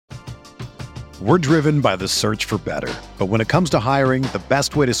We're driven by the search for better. But when it comes to hiring, the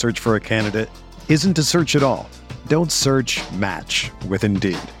best way to search for a candidate isn't to search at all. Don't search, match with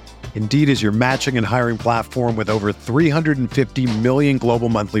Indeed. Indeed is your matching and hiring platform with over 350 million global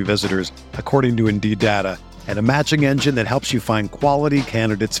monthly visitors, according to Indeed data, and a matching engine that helps you find quality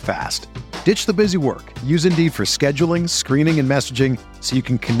candidates fast. Ditch the busy work. Use Indeed for scheduling, screening, and messaging so you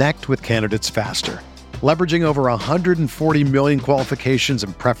can connect with candidates faster. Leveraging over 140 million qualifications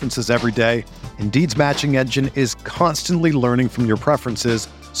and preferences every day, Indeed's matching engine is constantly learning from your preferences,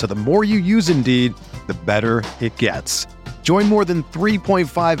 so the more you use Indeed, the better it gets. Join more than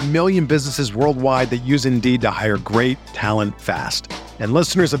 3.5 million businesses worldwide that use Indeed to hire great talent fast. And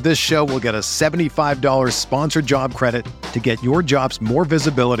listeners of this show will get a $75 sponsored job credit to get your jobs more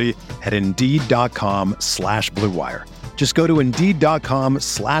visibility at Indeed.com/Blue Wire. Just go to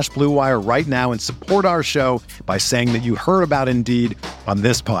Indeed.com/Blue Wire right now and support our show by saying that you heard about Indeed on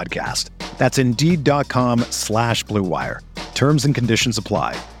this podcast. That's Indeed.com/Blue Wire. Terms and conditions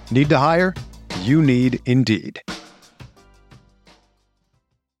apply. Need to hire? You need Indeed.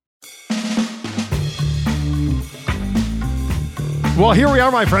 Well, here we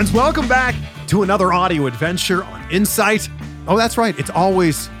are, my friends. Welcome back to another audio adventure on Insight. Oh, that's right. It's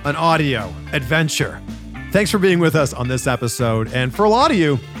always an audio adventure. Thanks for being with us on this episode. And for a lot of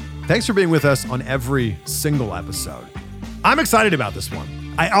you, thanks for being with us on every single episode. I'm excited about this one.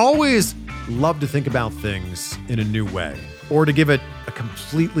 I always love to think about things in a new way or to give it a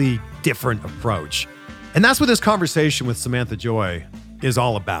completely different approach. And that's what this conversation with Samantha Joy is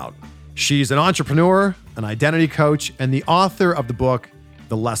all about. She's an entrepreneur, an identity coach, and the author of the book,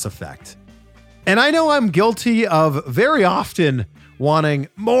 The Less Effect. And I know I'm guilty of very often wanting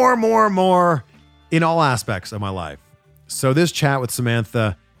more in all aspects of my life. So this chat with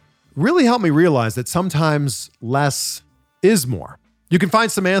Samantha really helped me realize that sometimes less is more. You can find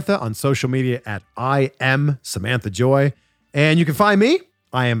Samantha on social media at I am Samantha Joy. And you can find me.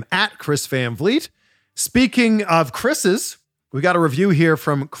 I am at Chris Van Vliet. Speaking of Chris's, we got a review here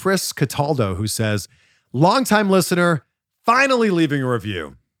from Chris Cataldo who says, longtime listener, finally leaving a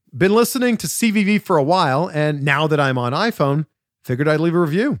review. Been listening to CVV for a while, and now that I'm on iPhone, figured I'd leave a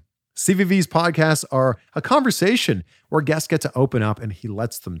review. CVV's podcasts are a conversation where guests get to open up and he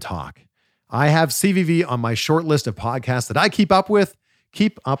lets them talk. I have CVV on my short list of podcasts that I keep up with.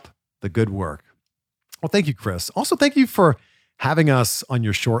 Keep up the good work. Well, thank you, Chris. Also, thank you for having us on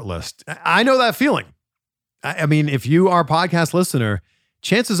your short list. I know that feeling. I mean, if you are a podcast listener,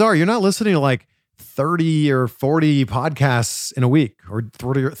 chances are you're not listening to like 30 or 40 podcasts in a week or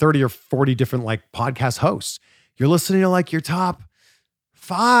 30 or 40 different like podcast hosts. You're listening to like your top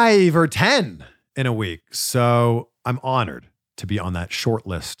 5 or 10 in a week. So I'm honored to be on that short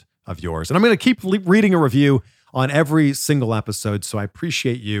list of yours. And I'm going to keep reading a review on every single episode. So I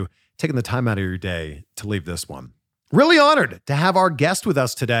appreciate you taking the time out of your day to leave this one. Really honored to have our guest with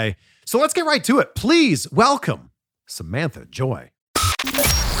us today. So let's get right to it. Please welcome Samantha Joy.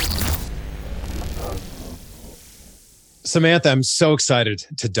 Samantha, I'm so excited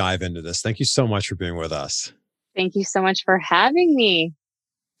to dive into this. Thank you so much for being with us. Thank you so much for having me.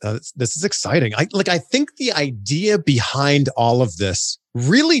 This is exciting. I think the idea behind all of this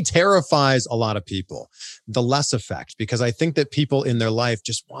really terrifies a lot of people, the less effect, because I think that people in their life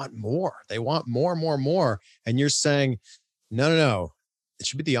just want more. They want more. And you're saying, no. It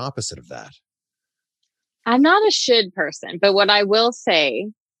should be the opposite of that. I'm not a should person, but what I will say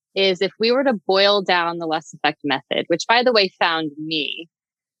is if we were to boil down the less effect method, which by the way found me,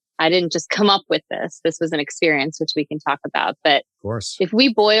 I didn't just come up with this. This was an experience, which we can talk about. But of course, if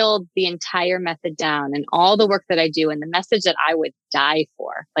we boiled the entire method down and all the work that I do and the message that I would die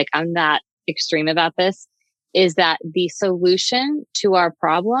for, like I'm that extreme about this, is that the solution to our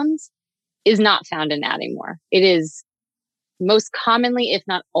problems is not found in adding more. It is most commonly, if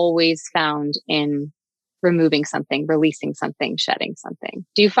not always, found in removing something, releasing something, shedding something.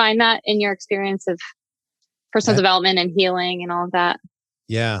 Do you find that in your experience of personal development and healing and all of that?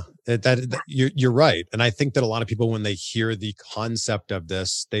 Yeah, you're right. And I think that a lot of people, when they hear the concept of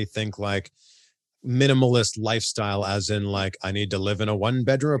this, they think like minimalist lifestyle, as in like, I need to live in a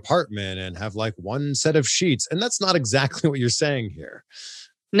 1-bedroom apartment and have like one set of sheets. And that's not exactly what you're saying here.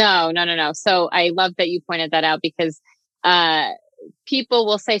 No. So I love that you pointed that out because people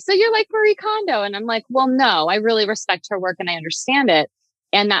will say, so you're like Marie Kondo. And I'm like, well, no, I really respect her work and I understand it.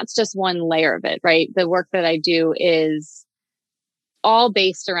 And that's just one layer of it, right? The work that I do is all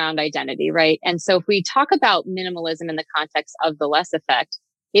based around identity, right? And so if we talk about minimalism in the context of the less effect,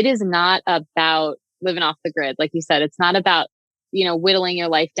 it is not about living off the grid. Like you said, it's not about, whittling your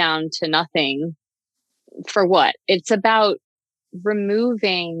life down to nothing for what? It's about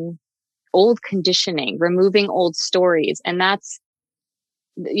removing old conditioning, removing old stories. And that's,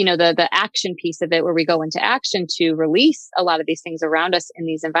 the action piece of it, where we go into action to release a lot of these things around us in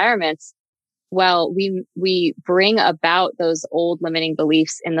these environments. Well, we bring about those old limiting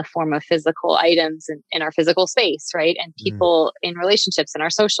beliefs in the form of physical items in our physical space, right? And people in relationships in our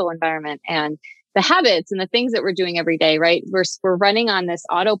social environment, and the habits and the things that we're doing every day, right? We're running on this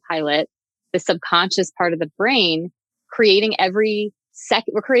autopilot, the subconscious part of the brain, creating every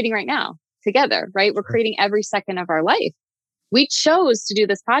second. We're creating right now together, right? We're creating every second of our life. We chose to do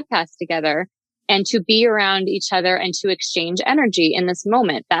this podcast together and to be around each other and to exchange energy in this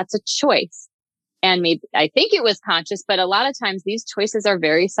moment. That's a choice. And maybe I think it was conscious, but a lot of times these choices are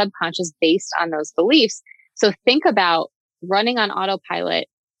very subconscious based on those beliefs. So think about running on autopilot,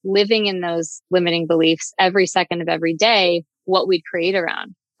 living in those limiting beliefs every second of every day, what we'd create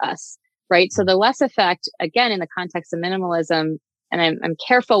around us, right? So the less effect, again, in the context of minimalism, and I'm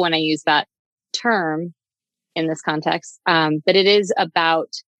careful when I use that term in this context, but it is about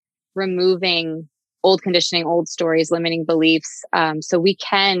removing old conditioning, old stories, limiting beliefs, so we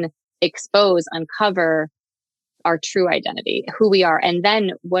can uncover our true identity, who we are. And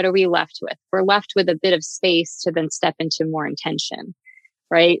then what are we left with? We're left with a bit of space to then step into more intention,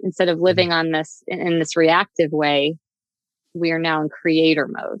 right? Instead of living on this in this reactive way, we are now in creator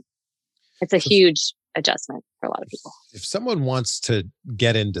mode. It's a huge adjustment for a lot of people. If someone wants to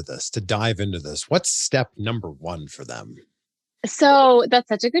get into this, to dive into this, what's step number one for them? So that's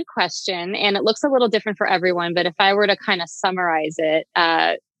such a good question. And it looks a little different for everyone. But if I were to kind of summarize it,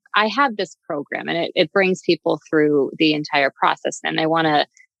 I have this program, and it brings people through the entire process. And I want to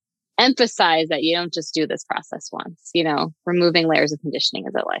emphasize that you don't just do this process once. Removing layers of conditioning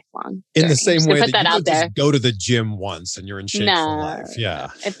is a lifelong journey. In the same way that you don't just go to the gym once and you're in shape for life. Yeah.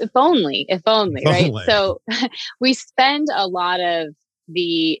 If only, right? So we spend a lot of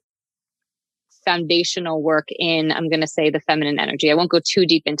the foundational work in, I'm going to say, the feminine energy. I won't go too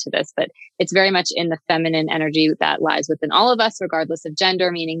deep into this, but it's very much in the feminine energy that lies within all of us, regardless of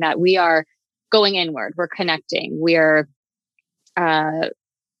gender, meaning that we are going inward. We're connecting. We are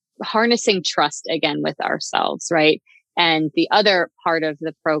harnessing trust again with ourselves, right? And the other part of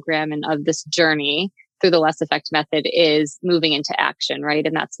the program and of this journey through the less effect method is moving into action, right?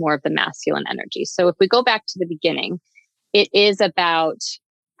 And that's more of the masculine energy. So if we go back to the beginning, it is about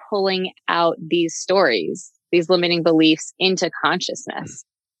pulling out these stories, these limiting beliefs into consciousness.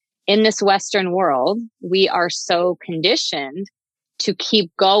 In this Western world, we are so conditioned to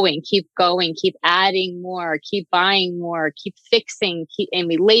keep going, keep adding more, keep buying more, keep fixing, and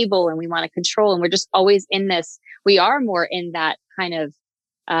we label and we want to control. And we're just always in this. We are more in that kind of,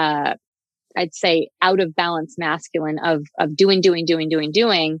 I'd say, out of balance masculine of doing.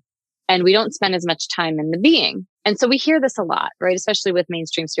 And we don't spend as much time in the being. And so we hear this a lot, right? Especially with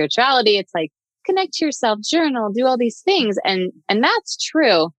mainstream spirituality. It's like, connect to yourself, journal, do all these things. And that's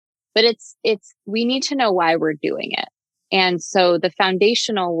true, but we need to know why we're doing it. And so the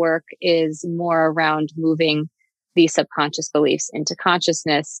foundational work is more around moving these subconscious beliefs into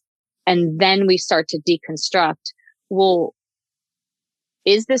consciousness. And then we start to deconstruct, well,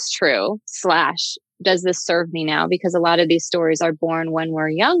 is this true? / does this serve me now? Because a lot of these stories are born when we're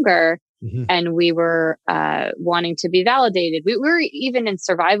younger. Mm-hmm. And we were wanting to be validated. We were even in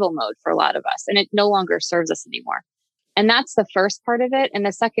survival mode for a lot of us, and it no longer serves us anymore. And that's the first part of it. And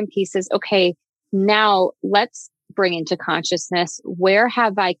the second piece is, okay, now let's bring into consciousness, where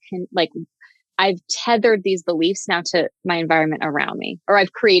have I've tethered these beliefs now to my environment around me, or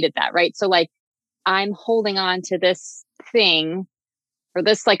I've created that, right? So I'm holding on to this thing or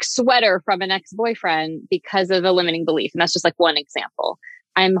this sweater from an ex-boyfriend because of a limiting belief. And that's just one example.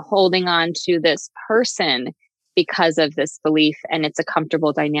 I'm holding on to this person because of this belief, and it's a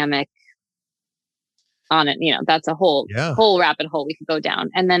comfortable dynamic on it. That's a whole rabbit hole we could go down.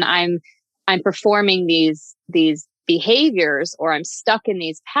 And then I'm performing these behaviors, or I'm stuck in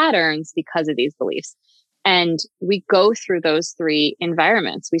these patterns because of these beliefs. And we go through those three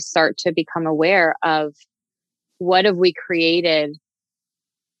environments. We start to become aware of what have we created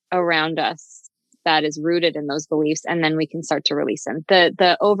around us that is rooted in those beliefs, and then we can start to release them.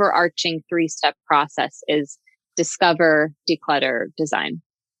 The overarching 3-step process is discover, declutter, design.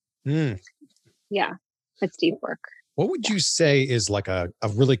 Yeah, it's deep work. What would you say is a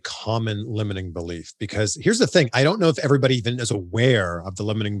really common limiting belief? Because here's the thing, I don't know if everybody even is aware of the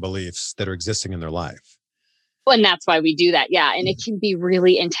limiting beliefs that are existing in their life. Well, and that's why we do that. Yeah. And it can be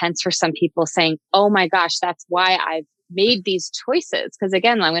really intense for some people saying, oh my gosh, that's why I've made these choices. Because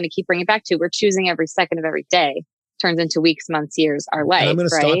again, I'm going to keep bringing it back to, we're choosing every second of every day turns into weeks, months, years, our life. And I'm going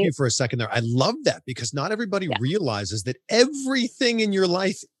to right? stop you for a second there. I love that because not everybody realizes that everything in your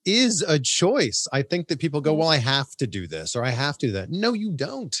life is a choice. I think that people go, well, I have to do this or I have to do that. No, you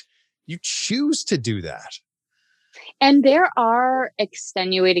don't. You choose to do that. And there are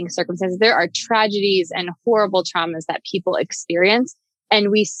extenuating circumstances. There are tragedies and horrible traumas that people experience,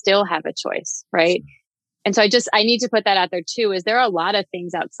 and we still have a choice, right? And so I need to put that out there too, is there are a lot of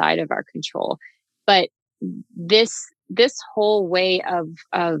things outside of our control, but this whole way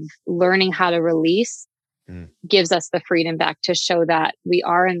of learning how to release gives us the freedom back to show that we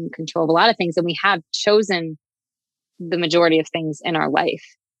are in control of a lot of things and we have chosen the majority of things in our life.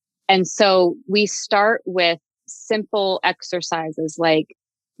 And so we start with simple exercises like,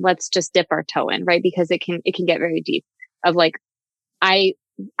 let's just dip our toe in, right? Because it can get very deep of like, I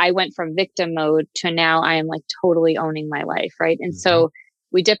went from victim mode to now I am like totally owning my life, right? And so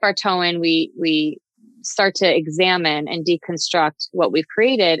we dip our toe in, we start to examine and deconstruct what we've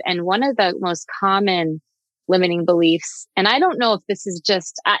created. And one of the most common limiting beliefs, and I don't know if this is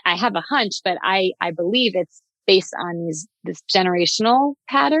just, I have a hunch, but I believe it's based on this generational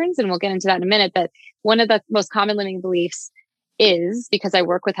patterns. And we'll get into that in a minute. But one of the most common limiting beliefs is, because I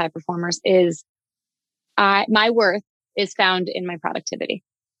work with high performers, is my worth is found in my productivity.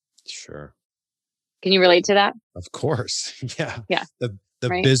 Sure. Can you relate to that? Of course. Yeah. Yeah. The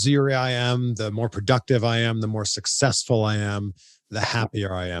busier I am, the more productive I am, the more successful I am, the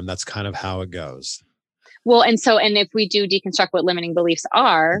happier I am. That's kind of how it goes. Well, and if we do deconstruct what limiting beliefs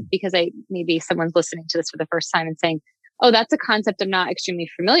are, because maybe someone's listening to this for the first time and saying, oh, that's a concept I'm not extremely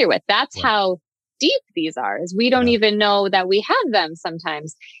familiar with. That's how deep these are, is we don't even know that we have them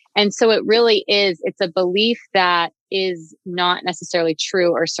sometimes. And so it really is, it's a belief that is not necessarily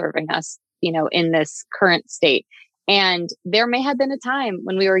true or serving us, in this current state. And there may have been a time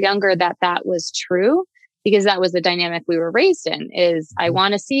when we were younger that was true, because that was the dynamic we were raised in, is I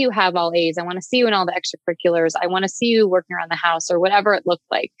want to see you have all A's. I want to see you in all the extracurriculars. I want to see you working around the house or whatever it looked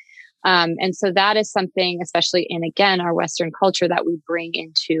like. And so that is something, especially in, again, our Western culture, that we bring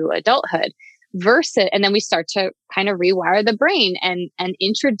into adulthood and then we start to kind of rewire the brain and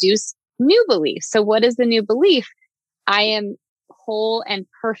introduce new beliefs. So what is the new belief? I am whole and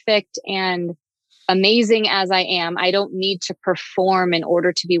perfect and amazing as I am. I don't need to perform in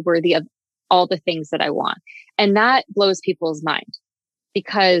order to be worthy of all the things that I want. And that blows people's mind,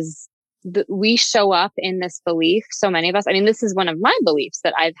 because we show up in this belief. So many of us, I mean, this is one of my beliefs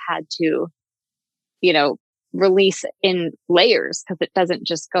that I've had to, release in layers, because it doesn't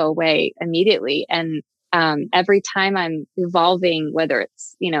just go away immediately. And every time I'm evolving, whether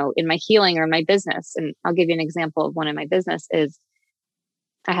it's, in my healing or my business, and I'll give you an example of one in my business is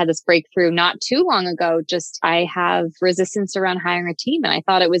I had this breakthrough not too long ago. Just I have resistance around hiring a team. And I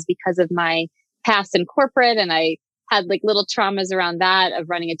thought it was because of my past in corporate. And I had like little traumas around that of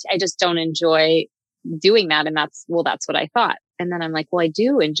running I just don't enjoy doing that. And that's what I thought. And then I'm like, well, I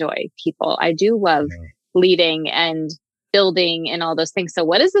do enjoy people. I do love leading and building and all those things. So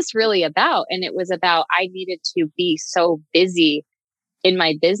what is this really about? And it was about, I needed to be so busy in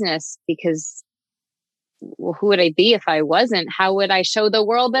my business, because who would I be if I wasn't? How would I show the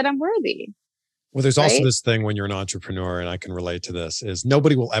world that I'm worthy? Well, there's also this thing when you're an entrepreneur, and I can relate to this, is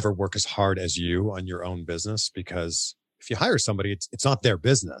nobody will ever work as hard as you on your own business, because if you hire somebody, it's not their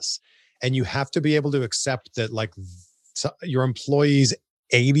business. And you have to be able to accept that like your employees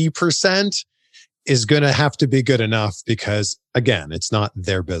 80% is going to have to be good enough, because again, it's not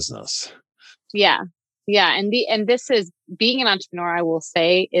their business. Yeah. Yeah. And this is, being an entrepreneur, I will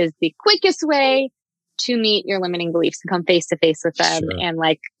say, is the quickest way to meet your limiting beliefs and come face to face with them and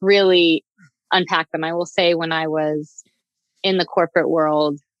like really unpack them. I will say, when I was in the corporate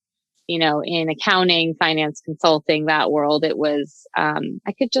world, in accounting, finance, consulting, that world, it was,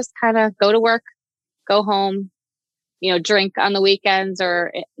 I could just kind of go to work, go home, drink on the weekends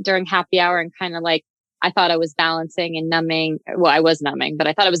or during happy hour, and kind of like, I thought I was balancing and numbing. Well, I was numbing, but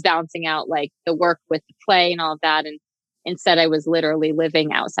I thought I was balancing out like the work with the play and all of that. And instead I was literally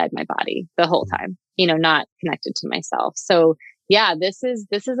living outside my body the whole time, not connected to myself. So yeah, this is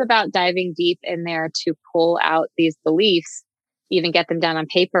about diving deep in there to pull out these beliefs, even get them down on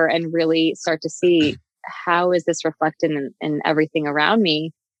paper, and really start to see, how is this reflected in everything around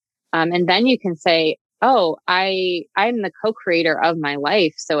me? And then you can say, oh, I'm the co-creator of my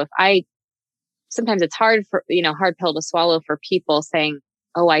life. So sometimes it's hard pill to swallow for people saying,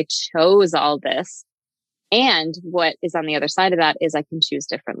 oh, I chose all this. And what is on the other side of that is I can choose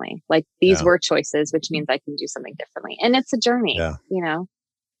differently. Like these were choices, which means I can do something differently. And it's a journey,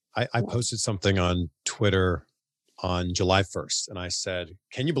 I posted something on Twitter on July 1st, and I said,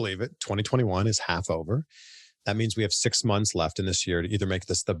 can you believe it? 2021 is half over. That means we have 6 months left in this year to either make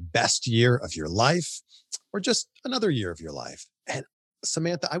this the best year of your life or just another year of your life. And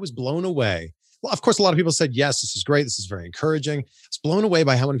Samantha, I was blown away. Well, of course, a lot of people said, yes, this is great. This is very encouraging. I was blown away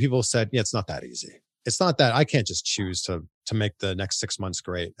by how many people said, yeah, it's not that easy. It's not that I can't just choose to make the next 6 months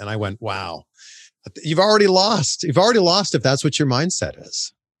great. And I went, wow, you've already lost. You've already lost if that's what your mindset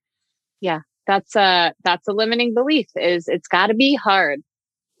is. Yeah, that's a limiting belief. Is it's got to be hard.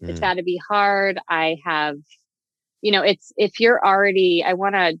 It's got to be hard. I have, it's if you're already. I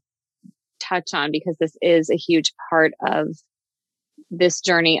want to touch on, because this is a huge part of this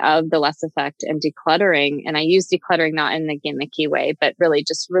journey of the less effect and decluttering. And I use decluttering not in a gimmicky way, but really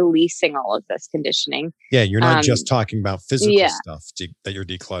just releasing all of this conditioning. Yeah, you're not just talking about physical stuff that you're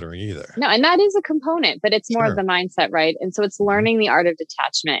decluttering either. No, and that is a component, but it's more of the mindset, right? And so it's learning the art of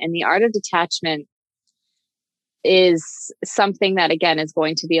detachment. And the art of detachment is something that, again, is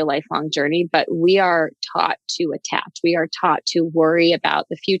going to be a lifelong journey, but we are taught to attach. We are taught to worry about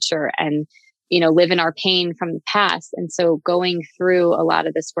the future and live in our pain from the past. And so going through a lot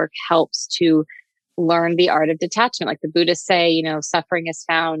of this work helps to learn the art of detachment. Like the Buddhists say, suffering is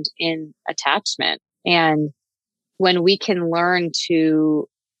found in attachment. And when we can learn to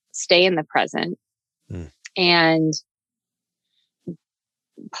stay in the present, and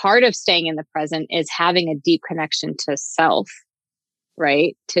part of staying in the present is having a deep connection to self,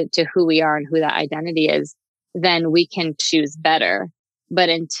 right? To who we are and who that identity is, then we can choose better. But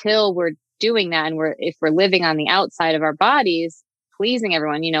until we're doing that, and if we're living on the outside of our bodies, pleasing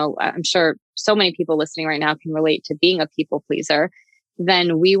everyone, I'm sure so many people listening right now can relate to being a people pleaser,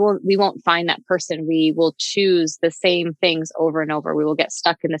 then we won't find that person. We will choose the same things over and over. We will get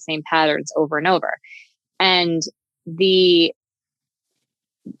stuck in the same patterns over and over. And the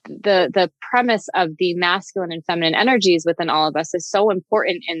premise of the masculine and feminine energies within all of us is so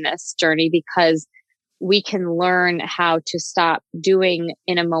important in this journey, because we can learn how to stop doing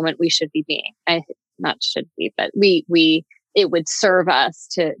in a moment we should be being. Not should be, but it would serve us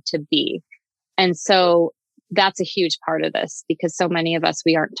to be. And so that's a huge part of this, because so many of us,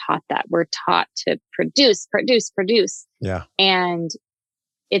 we aren't taught that. We're taught to produce. Yeah. And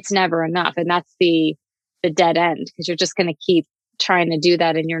it's never enough. And that's the dead end, because you're just going to keep trying to do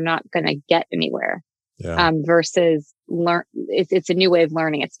that and you're not going to get anywhere. Yeah. Versus it's a new way of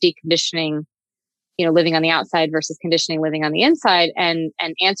learning. It's deconditioning, living on the outside versus conditioning, living on the inside, and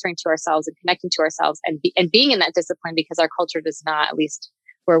answering to ourselves and connecting to ourselves and being in that discipline, because our culture does not, at least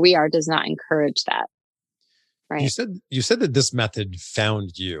where we are, does not encourage that. Right. You said that this method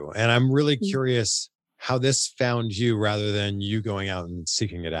found you, and I'm really curious how this found you rather than you going out and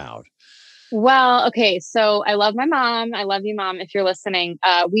seeking it out. Well, okay. So I love my mom. I love you, Mom, if you're listening.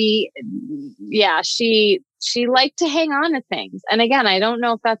 She liked to hang on to things. And again, I don't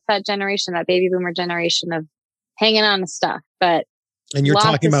know if that's that generation, that baby boomer generation of hanging on to stuff, but. And you're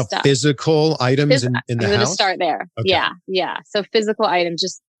talking about stuff. Physical items in the house? I'm going to start there. Okay. Yeah. So physical items,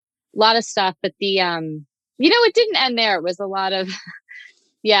 just a lot of stuff. But it didn't end there. It was a lot of,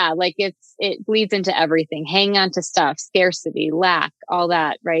 like it bleeds into everything. Hanging on to stuff, scarcity, lack, all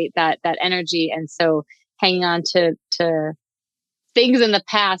that, right? That energy. And so hanging on to things in the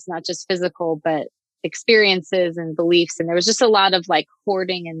past, not just physical, but experiences and beliefs. And there was just a lot of like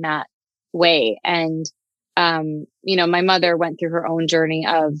hoarding in that way. And, my mother went through her own journey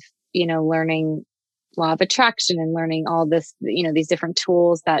of, learning law of attraction and learning all this, these different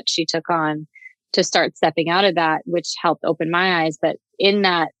tools that she took on to start stepping out of that, which helped open my eyes. But in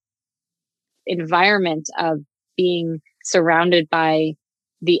that environment of being surrounded by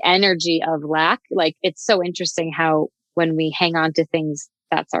the energy of lack, like it's so interesting how when we hang on to things,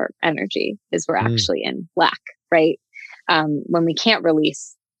 that's our energy, is we're actually in lack, right? When we can't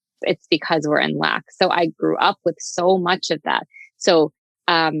release, it's because we're in lack. So I grew up with so much of that. So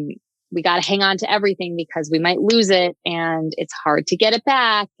we got to hang on to everything because we might lose it and it's hard to get it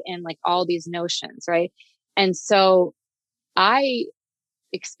back, and like all these notions, right? And so I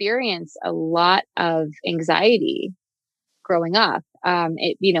experienced a lot of anxiety growing up.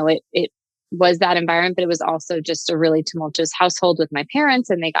 It was that environment, but it was also just a really tumultuous household with my parents,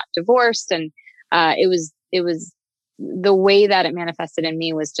 and they got divorced, and it was the way that it manifested in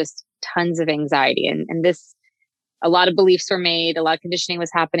me was just tons of anxiety, and this, a lot of beliefs were made, a lot of conditioning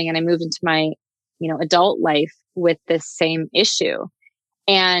was happening, and I moved into my, adult life with this same issue.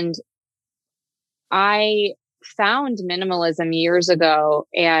 And I found minimalism years ago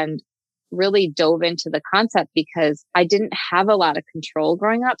and really dove into the concept because I didn't have a lot of control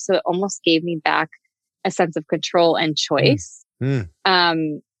growing up. So it almost gave me back a sense of control and choice. And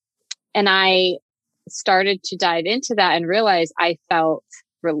I started to dive into that and realize I felt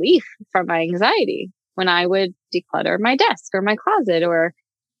relief from my anxiety. when I would declutter my desk or my closet or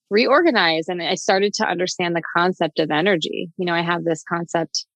reorganize. And I started to understand the concept of energy. I have this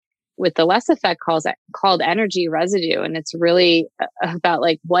concept with the Less Effect called energy residue. And it's really about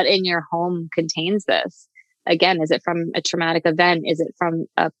like what in your home contains this. Again, is it from a traumatic event? Is it from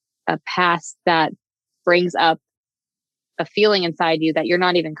a past that brings up a feeling inside you that you're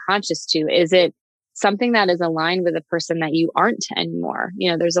not even conscious to? Is it something that is aligned with a person that you aren't anymore?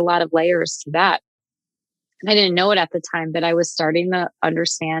 There's a lot of layers to that. And I didn't know it at the time, but I was starting to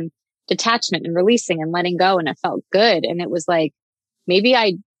understand detachment and releasing and letting go. And it felt good. And it was like, maybe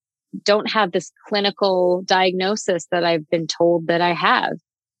I don't have this clinical diagnosis that I've been told that I have.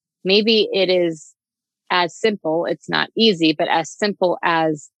 Maybe it is as simple, it's not easy, but as simple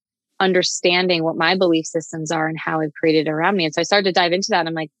as understanding what my belief systems are and how I've created around me. And so I started to dive into that. And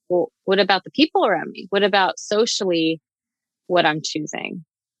I'm like, well, what about the people around me? What about socially what I'm choosing?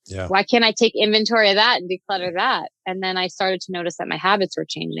 Yeah. Why can't I take inventory of that and declutter that? And then I started to notice that my habits were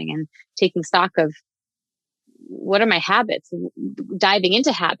changing and taking stock of what are my habits, diving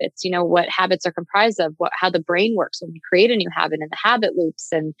into habits, what habits are comprised of, how the brain works when we create a new habit and the habit loops.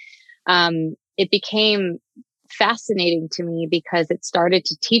 And it became fascinating to me because it started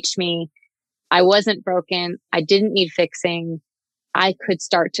to teach me I wasn't broken. I didn't need fixing. I could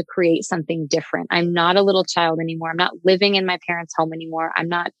start to create something different. I'm not a little child anymore. I'm not living in my parents' home anymore. I'm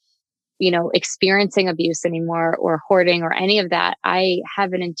not, experiencing abuse anymore or hoarding or any of that. I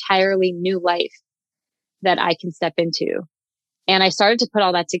have an entirely new life that I can step into. And I started to put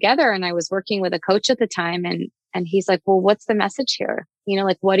all that together, and I was working with a coach at the time, and he's like, well, what's the message here?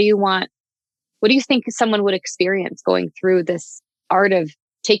 Like, what do you want? What do you think someone would experience going through this art of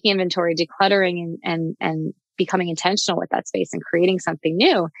taking inventory, decluttering, and becoming intentional with that space and creating something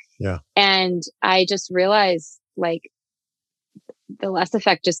new? Yeah. And I just realized, like, the Less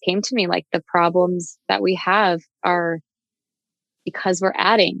Effect just came to me. Like, the problems that we have are because we're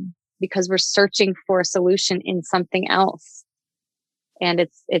adding, because we're searching for a solution in something else. And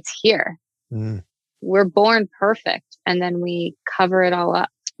it's here. Mm. We're born perfect. And then we cover it all up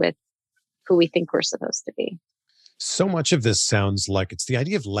with who we think we're supposed to be. So much of this sounds like it's the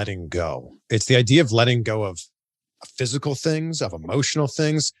idea of letting go. It's the idea of letting go of physical things, of emotional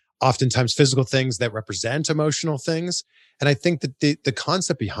things, oftentimes physical things that represent emotional things. And I think that the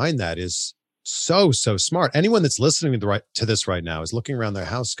concept behind that is so smart. Anyone that's listening to this right now is looking around their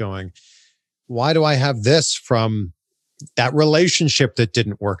house going, why do I have this from that relationship that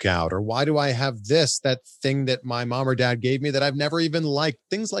didn't work out? Or why do I have that thing that my mom or dad gave me that I've never even liked?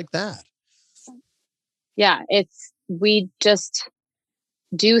 Things like that. Yeah, we just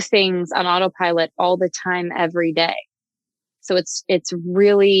do things on autopilot all the time, every day. So it's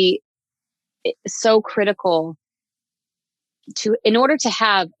really so critical in order to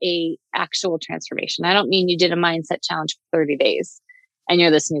have a actual transformation. I don't mean you did a mindset challenge for 30 days and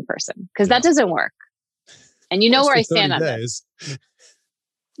you're this new person, because that doesn't work. And where I stand on this.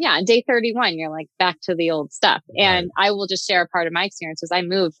 Yeah. On day 31, you're like back to the old stuff. Right. And I will just share a part of my experience. I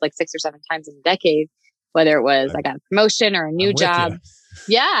moved like 6 or 7 times in a decade, whether it was I got a promotion or a new job.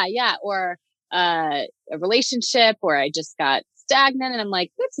 Yeah. Yeah. Or a relationship where I just got stagnant and I'm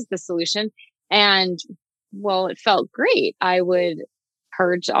like, this is the solution. And well, it felt great. I would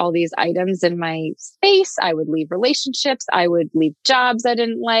purge all these items in my space. I would leave relationships. I would leave jobs I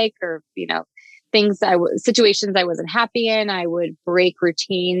didn't like, or, situations I wasn't happy in. I would break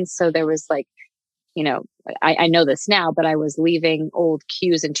routines. So there was like, I know this now, but I was leaving old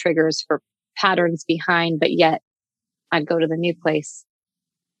cues and triggers for patterns behind, but yet I'd go to the new place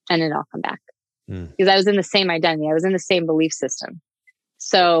and it'd all come back because I was in the same identity. I was in the same belief system.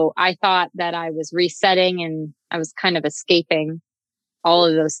 So I thought that I was resetting and I was kind of escaping all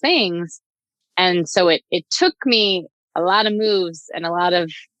of those things. And so it took me a lot of moves and a lot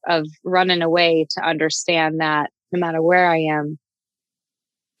of running away to understand that no matter where I am,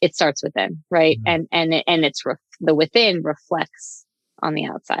 it starts within, right? Mm-hmm. And it's the within reflects on the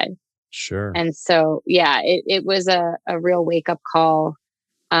outside. Sure. And so, yeah, it was a real wake up call.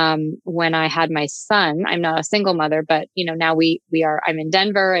 When I had my son. I'm not a single mother, but now I'm in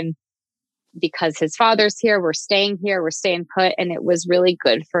Denver, and because his father's here, we're staying put. And it was really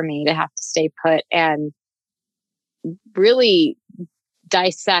good for me to have to stay put and really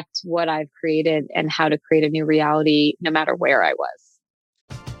dissect what I've created and how to create a new reality, no matter where I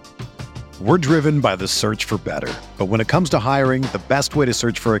was. We're driven by the search for better. But when it comes to hiring, the best way to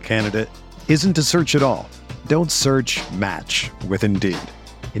search for a candidate isn't to search at all. Don't search, match with Indeed.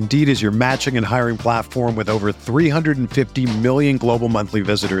 Indeed is your matching and hiring platform with over 350 million global monthly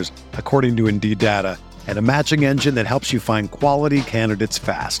visitors, according to Indeed data, and a matching engine that helps you find quality candidates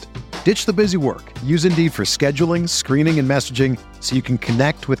fast. Ditch the busy work. Use Indeed for scheduling, screening, and messaging so you can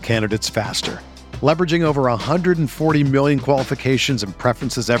connect with candidates faster. Leveraging over 140 million qualifications and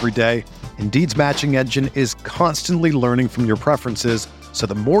preferences every day, Indeed's matching engine is constantly learning from your preferences, so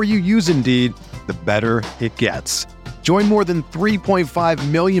the more you use Indeed, the better it gets. Join more than 3.5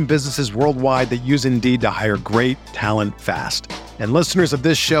 million businesses worldwide that use Indeed to hire great talent fast. And listeners of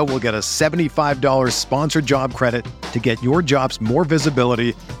this show will get a $75 sponsored job credit to get your jobs more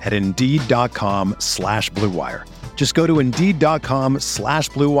visibility at Indeed.com/Blue Wire. Just go to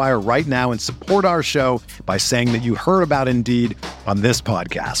Indeed.com/Blue Wire right now and support our show by saying that you heard about Indeed on this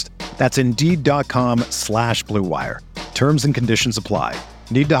podcast. That's Indeed.com/Blue Wire. Terms and conditions apply.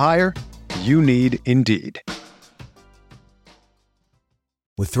 Need to hire? You need Indeed.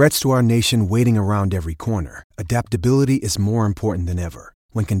 With threats to our nation waiting around every corner, adaptability is more important than ever.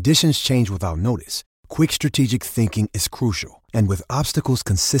 When conditions change without notice, quick strategic thinking is crucial. And with obstacles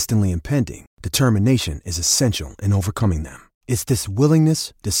consistently impending, determination is essential in overcoming them. It's this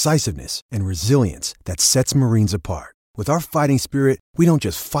willingness, decisiveness, and resilience that sets Marines apart. With our fighting spirit, we don't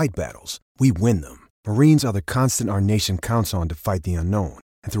just fight battles, we win them. Marines are the constant our nation counts on to fight the unknown.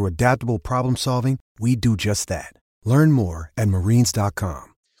 And through adaptable problem solving, we do just that. Learn more at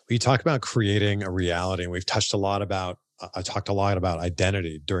marines.com. We talk about creating a reality, and we've touched a lot about, I talked a lot about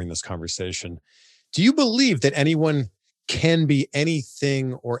identity during this conversation. Do you believe that anyone can be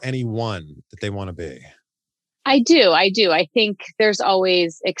anything or anyone that they want to be? I do. I think there's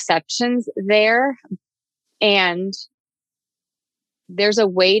always exceptions there. And there's a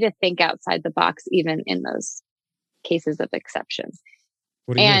way to think outside the box, even in those cases of exceptions.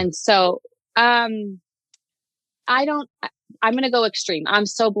 What do you mean? And so, I'm going to go extreme. I'm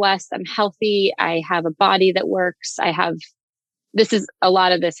so blessed. I'm healthy. I have a body that works. A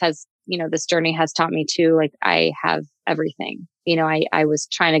lot of this has, this journey has taught me too, like I have everything. I was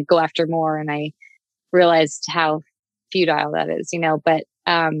trying to go after more and I realized how futile that is, but,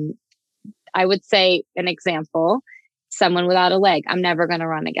 I would say an example, someone without a leg, I'm never going to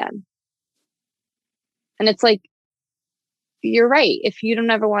run again. And it's like, you're right. If you don't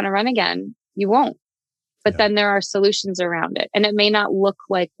ever want to run again, you won't. But then there are solutions around it. And it may not look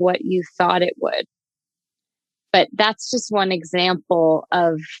like what you thought it would. But that's just one example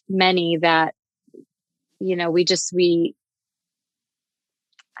of many that, who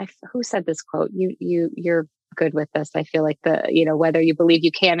said this quote? You're good with this. I feel like whether you believe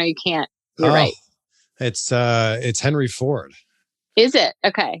you can or you can't, you're right. It's Henry Ford. Is it?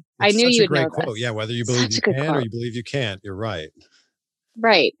 Okay. I knew you would know quote. this. Yeah. Whether you believe you can or you believe you can't, you're right.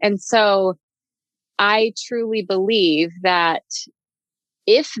 Right. And so I truly believe that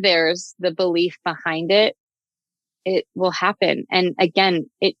if there's the belief behind it, it will happen. And again,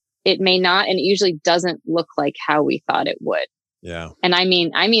 it may not, and it usually doesn't look like how we thought it would. Yeah. And I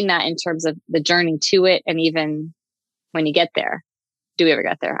mean that in terms of the journey to it. And even when you get there, do we ever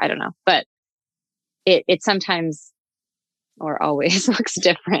get there? I don't know, but it sometimes or always looks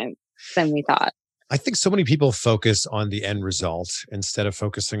different than we thought. I think so many people focus on the end result instead of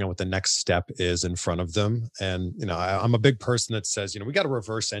focusing on what the next step is in front of them. And, I'm a big person that says, we got to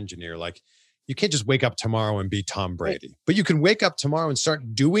reverse engineer. Like you can't just wake up tomorrow and be Tom Brady, right. But you can wake up tomorrow and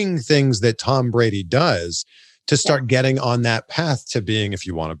start doing things that Tom Brady does to start getting on that path to being, if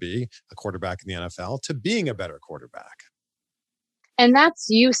you want to be a quarterback in the NFL, to being a better quarterback. And that's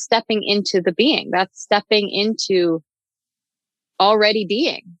you stepping into the being. That's stepping into already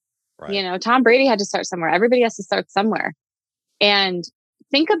being. Right. Tom Brady had to start somewhere. Everybody has to start somewhere. And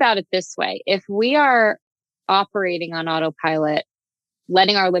think about it this way. If we are operating on autopilot,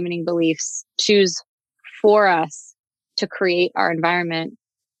 letting our limiting beliefs choose for us to create our environment,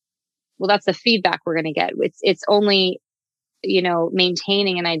 well, that's the feedback we're going to get. It's only,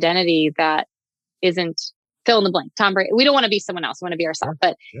 maintaining an identity that isn't fill in the blank. Tom Brady, we don't want to be someone else. We want to be ourselves,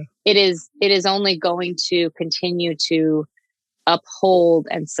 but it is only going to continue to uphold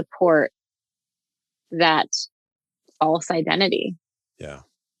and support that false identity. Yeah.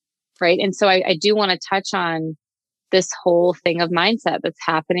 Right. And so I do want to touch on this whole thing of mindset that's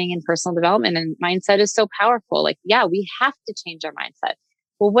happening in personal development, and mindset is so powerful. Like, we have to change our mindset.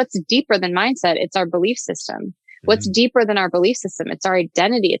 Well, what's deeper than mindset? It's our belief system. What's deeper than our belief system? It's our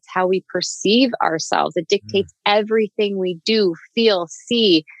identity. It's how we perceive ourselves. It dictates everything we do, feel,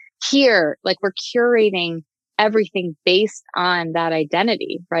 see, hear. Like we're curating everything based on that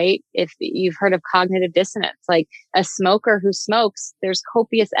identity, right? If you've heard of cognitive dissonance, like a smoker who smokes, there's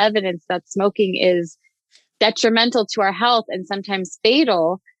copious evidence that smoking is detrimental to our health and sometimes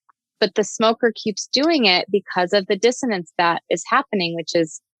fatal, but the smoker keeps doing it because of the dissonance that is happening, which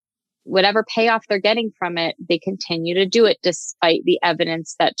is whatever payoff they're getting from it, they continue to do it despite the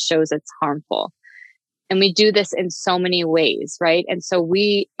evidence that shows it's harmful. And we do this in so many ways, right? And so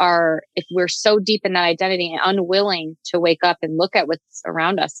if we're so deep in that identity and unwilling to wake up and look at what's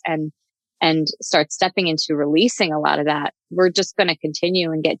around us and start stepping into releasing a lot of that, we're just going to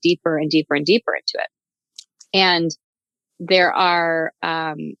continue and get deeper and deeper and deeper into it. And there are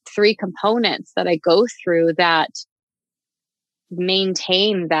 3 components that I go through that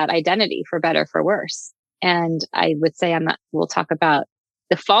maintain that identity for better, for worse. And I would say we'll talk about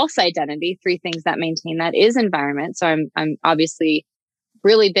the false identity. 3 things that maintain that is environment. So I'm obviously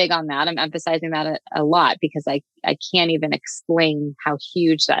really big on that. I'm emphasizing that a lot because I can't even explain how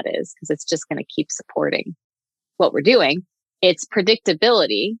huge that is, because it's just going to keep supporting what we're doing. It's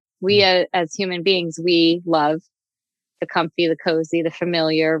predictability. We as human beings, we love the comfy, the cozy, the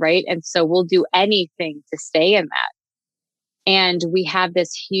familiar, right? And so we'll do anything to stay in that. And we have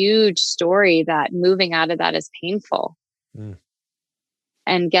this huge story that moving out of that is painful.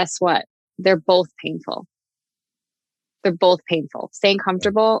 And guess what? They're both painful. They're both painful. Staying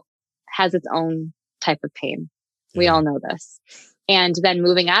comfortable has its own type of pain. We all know this. And then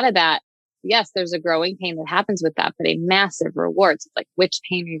moving out of that, yes, there's a growing pain that happens with that, but a massive reward. So it's like, which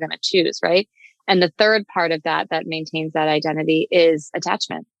pain are you going to choose, right? And the third part of that maintains that identity is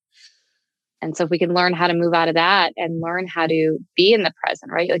attachment. And so if we can learn how to move out of that and learn how to be in the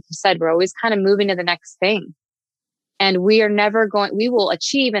present, right? Like you said, we're always kind of moving to the next thing. And we will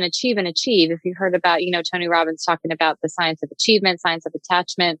achieve and achieve and achieve. If you heard about, Tony Robbins talking about the science of achievement, science of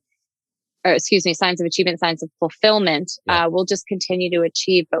attachment, science of achievement, science of fulfillment, we'll just continue to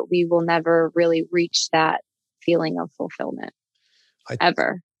achieve, but we will never really reach that feeling of fulfillment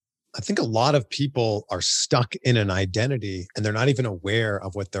ever. I think a lot of people are stuck in an identity and they're not even aware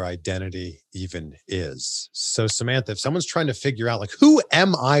of what their identity even is. So Samantha, if someone's trying to figure out like, who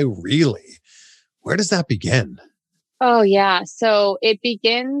am I really? Where does that begin? Oh yeah. So it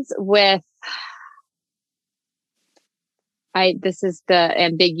begins with, this is the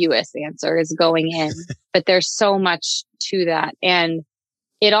ambiguous answer, is going in, but there's so much to that. And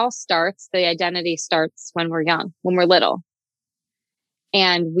the identity starts when we're young, when we're little.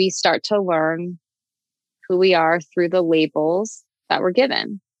 And we start to learn who we are through the labels that we're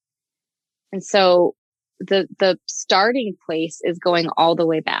given. And so the starting place is going all the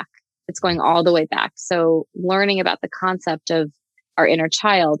way back. It's going all the way back. So learning about the concept of our inner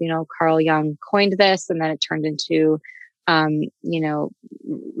child, Carl Jung coined this, and then it turned into,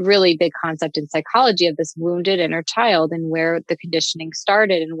 really big concept in psychology of this wounded inner child and where the conditioning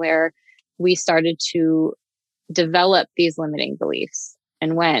started and where we started to develop these limiting beliefs.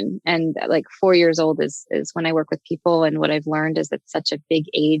 And like 4 years old is when I work with people. And what I've learned is it's such a big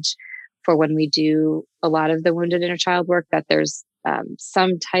age for when we do a lot of the wounded inner child work, that there's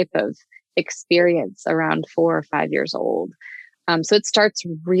some type of experience around 4 or 5 years old. So it starts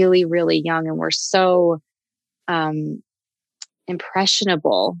really, really young, and we're so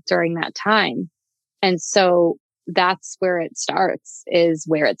impressionable during that time. And so that's where it starts, is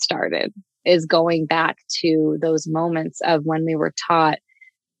where it started, is going back to those moments of when we were taught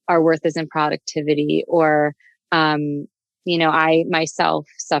our worth is in productivity, or, I myself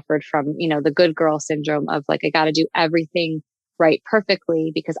suffered from, the good girl syndrome of like, I got to do everything right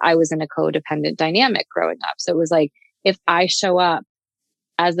perfectly because I was in a codependent dynamic growing up. So it was like, if I show up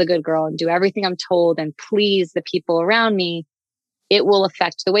as the good girl and do everything I'm told and please the people around me, it will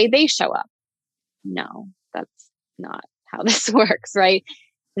affect the way they show up. No, that's not how this works, right?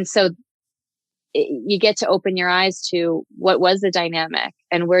 And so you get to open your eyes to what was the dynamic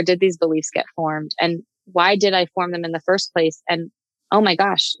and where did these beliefs get formed and why did I form them in the first place? And oh my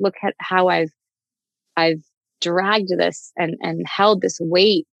gosh, look at how I've dragged this and held this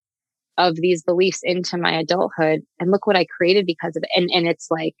weight of these beliefs into my adulthood, and look what I created because of it. And it's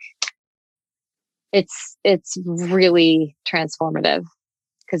like, it's really transformative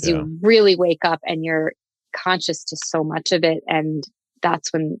because you really wake up and you're conscious to so much of it. And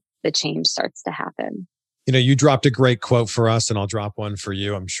that's when the change starts to happen. You dropped a great quote for us, and I'll drop one for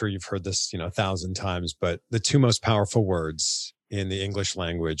you. I'm sure you've heard this, 1,000 times, but the 2 most powerful words in the English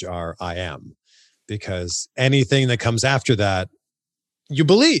language are I am, because anything that comes after that, you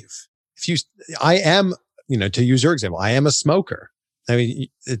believe. I am, to use your example, I am a smoker. I mean,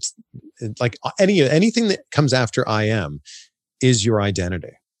 it's like anything that comes after I am is your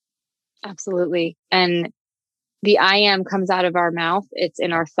identity. Absolutely. And the I am comes out of our mouth. It's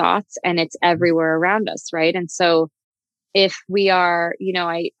in our thoughts and it's everywhere around us. Right. And so if we are,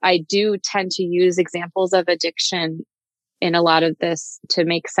 I do tend to use examples of addiction in a lot of this to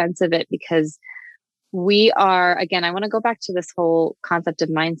make sense of it, because we are, again, I want to go back to this whole concept of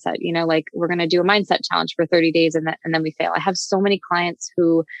mindset, like we're going to do a mindset challenge for 30 days and then we fail. I have so many clients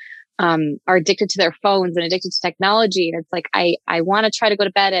who are addicted to their phones and addicted to technology. And it's like, I want to try to go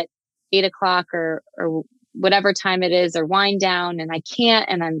to bed at 8 o'clock or whatever time it is, or wind down, and I can't,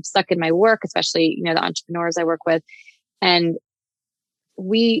 and I'm stuck in my work, especially, the entrepreneurs I work with. And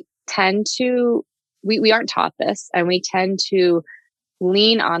we tend to, we aren't taught this, and we tend to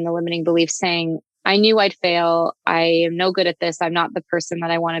lean on the limiting belief saying, I knew I'd fail. I am no good at this. I'm not the person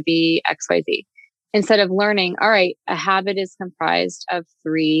that I want to be, XYZ. Instead of learning, all right, a habit is comprised of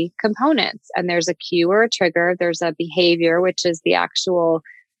 3 components, and there's a cue or a trigger. There's a behavior, which is the actual,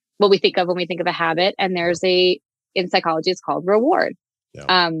 what we think of when we think of a habit. And there's in psychology, it's called reward.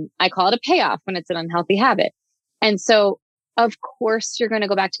 Yeah. I call it a payoff when it's an unhealthy habit. And so of course you're going to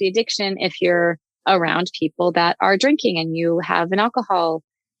go back to the addiction if you're around people that are drinking and you have an alcohol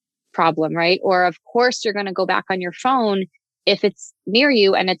problem, right? Or of course you're going to go back on your phone if it's near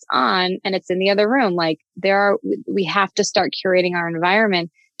you and it's on and it's in the other room. Like we have to start curating our environment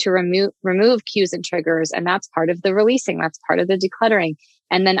to remove cues and triggers. And that's part of the releasing. That's part of the decluttering.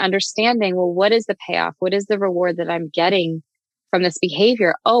 And then understanding, well, what is the payoff? What is the reward that I'm getting from this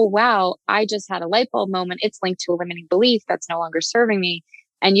behavior? Oh, wow, I just had a light bulb moment. It's linked to a limiting belief that's no longer serving me.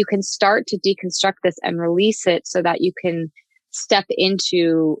 And you can start to deconstruct this and release it so that you can step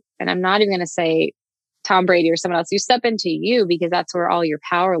into, and I'm not even going to say Tom Brady or someone else, you step into you, because that's where all your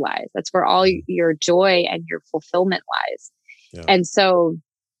power lies. That's where all your joy and your fulfillment lies. Yeah. And so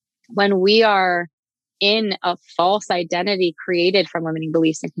when we are in a false identity created from limiting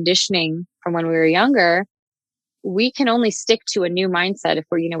beliefs and conditioning from when we were younger, we can only stick to a new mindset if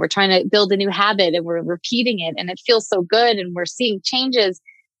we're trying to build a new habit and we're repeating it and it feels so good and we're seeing changes.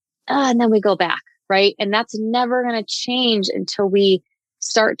 And then we go back, right? And that's never going to change until we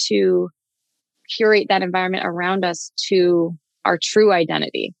start to curate that environment around us to our true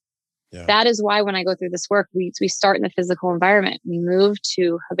identity. Yeah. That is why when I go through this work, we start in the physical environment. We move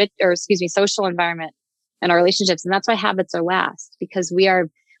to social environment and our relationships. And that's why habits are last, because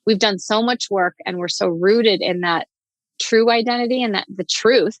we've done so much work and we're so rooted in that true identity and that the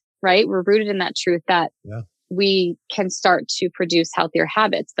truth, right? We're rooted in that truth that we can start to produce healthier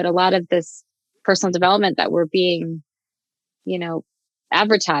habits. But a lot of this personal development that we're being,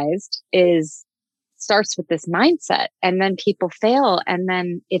 advertised starts with this mindset, and then people fail. And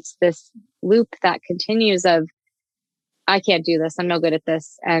then it's this loop that continues of, I can't do this. I'm no good at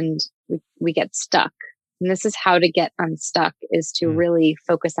this. And we get stuck. And this is how to get unstuck, is to really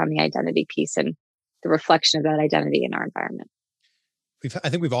focus on the identity piece and the reflection of that identity in our environment. I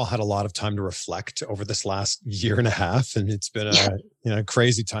think we've all had a lot of time to reflect over this last year and a half, and it's been a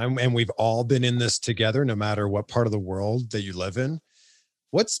crazy time. And we've all been in this together, no matter what part of the world that you live in.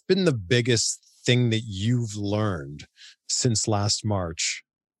 What's been the biggest thing that you've learned since last March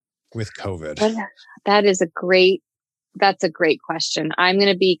with COVID? That's a great question. I'm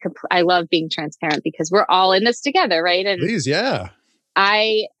going to I love being transparent because we're all in this together, right? And please, yeah.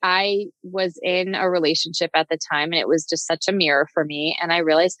 I was in a relationship at the time, and it was just such a mirror for me. And I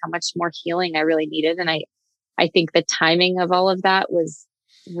realized how much more healing I really needed. And I think the timing of all of that was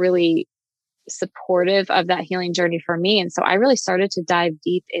really supportive of that healing journey for me. And so I really started to dive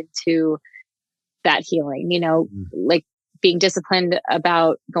deep into that healing, like being disciplined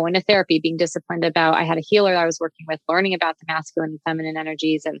about going to therapy, being disciplined about, I had a healer I was working with, learning about the masculine and feminine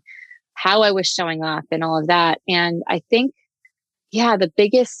energies and how I was showing up and all of that. And I think, the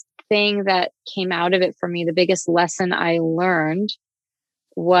biggest thing that came out of it for me, the biggest lesson I learned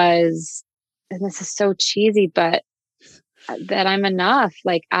was, and this is so cheesy, but that I'm enough.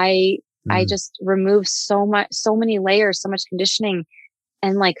 Like I just removed so many layers, so much conditioning,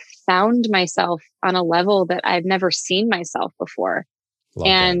 and like found myself on a level that I've never seen myself before. Love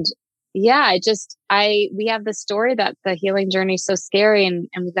and that. We have the story that the healing journey is so scary and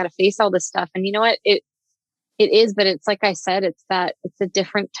we've got to face all this stuff. And you know what? It is, but it's like I said, it's a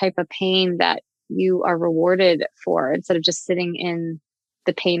different type of pain that you are rewarded for, instead of just sitting in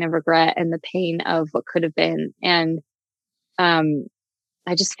the pain of regret and the pain of what could have been. And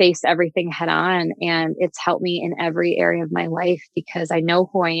I just face everything head on, and it's helped me in every area of my life because I know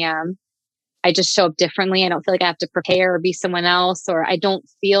who I am. I just show up differently. I don't feel like I have to prepare or be someone else, or I don't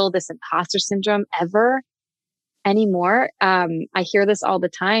feel this imposter syndrome ever anymore. I hear this all the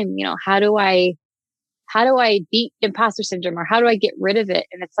time. How do I beat imposter syndrome, or how do I get rid of it?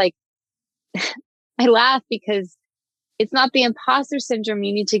 And it's like, I laugh because it's not the imposter syndrome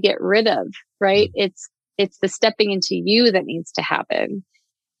you need to get rid of, right? It's the stepping into you that needs to happen,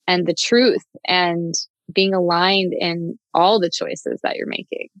 and the truth, and being aligned in all the choices that you're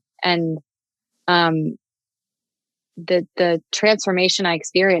making. And the transformation I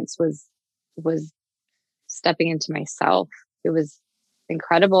experienced was stepping into myself. It was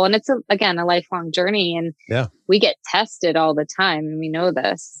incredible. And it's again, a lifelong journey. And we get tested all the time. And we know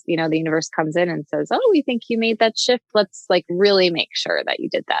this, the universe comes in and says, oh, we think you made that shift. Let's really make sure that you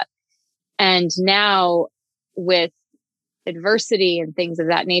did that. And now with adversity and things of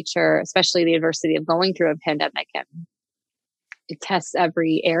that nature, especially the adversity of going through a pandemic, and it tests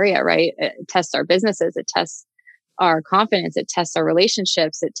every area, right? It tests our businesses. It tests our confidence. It tests our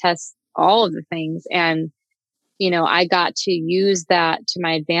relationships. It tests all of the things. And I got to use that to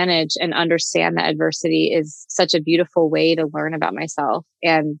my advantage and understand that adversity is such a beautiful way to learn about myself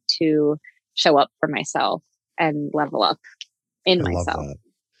and to show up for myself and level up in myself. Love that.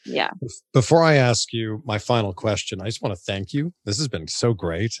 Yeah. Before I ask you my final question, I just want to thank you. This has been so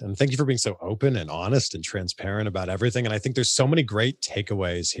great. And thank you for being so open and honest and transparent about everything. And I think there's so many great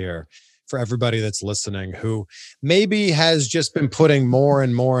takeaways here for everybody that's listening who maybe has just been putting more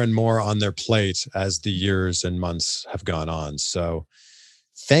and more and more on their plate as the years and months have gone on. So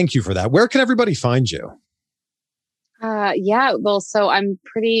thank you for that. Where can everybody find you? So I'm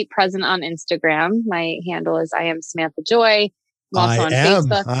pretty present on Instagram. My handle is I am Samantha Joy. I'm also on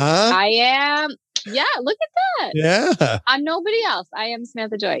Facebook. I am. Yeah, look at that. Yeah. I'm nobody else. I am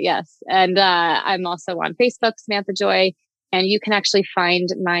Samantha Joy. Yes. And I'm also on Facebook, Samantha Joy. And you can actually find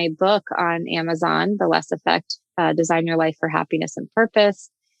my book on Amazon, The Less Effect, Design Your Life for Happiness and Purpose.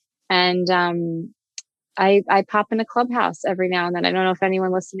 And I pop in a Clubhouse every now and then. I don't know if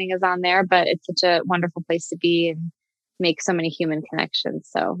anyone listening is on there, but it's such a wonderful place to be and make so many human connections.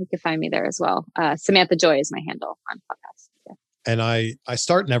 So you can find me there as well. Samantha Joy is my handle on Clubhouse. Yeah. And I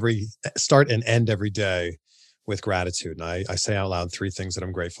start and end every day with gratitude. And I say out loud 3 things that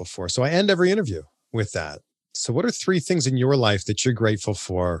I'm grateful for. So I end every interview with that. So what are 3 things in your life that you're grateful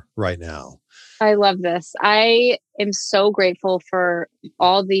for right now? I love this. I am so grateful for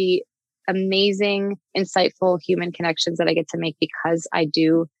all the amazing, insightful human connections that I get to make because I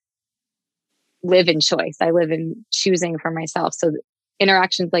do live in choice. I live in choosing for myself. So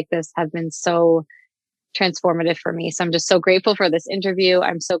interactions like this have been so transformative for me. So I'm just so grateful for this interview.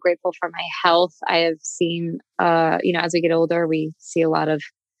 I'm so grateful for my health. I have seen, as we get older, we see a lot of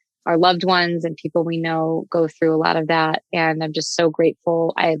our loved ones and people we know go through a lot of that. And I'm just so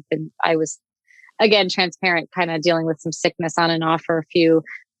grateful. I was again, transparent, kind of dealing with some sickness on and off for a few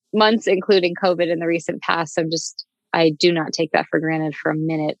months, including COVID in the recent past. So I do not take that for granted for a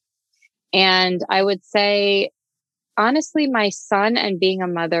minute. And I would say, honestly, my son and being a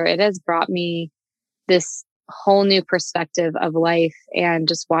mother, it has brought me this whole new perspective of life and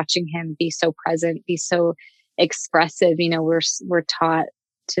just watching him be so present, be so expressive. We're taught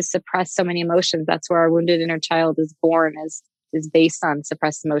to suppress so many emotions. That's where our wounded inner child is born, is based on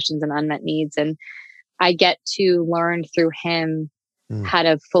suppressed emotions and unmet needs. And I get to learn through him how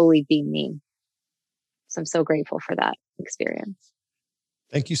to fully be me. So I'm so grateful for that experience.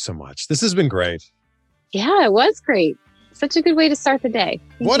 Thank you so much. This has been great. Yeah, it was great. Such a good way to start the day.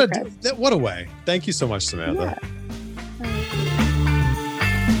 What a way. Thank you so much, Samantha. Yeah.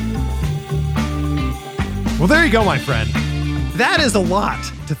 Well, there you go, my friend. That is a lot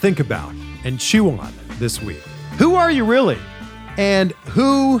to think about and chew on this week. Who are you really? And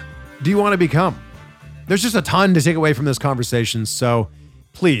who do you want to become? There's just a ton to take away from this conversation, so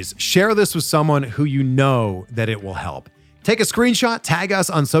please share this with someone who you know that it will help. Take a screenshot, tag us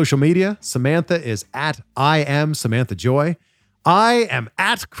on social media. Samantha is at I am Samantha Joy. I am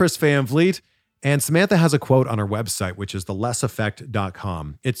at Chris Van Vliet. And Samantha has a quote on her website, which is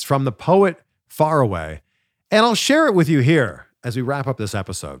thelesseffect.com. It's from the poet Faraway. And I'll share it with you here as we wrap up this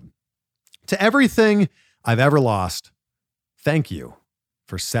episode. To everything I've ever lost, thank you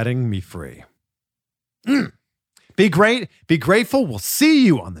for setting me free. Be great. Be grateful. We'll see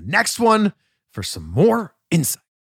you on the next one for some more insight.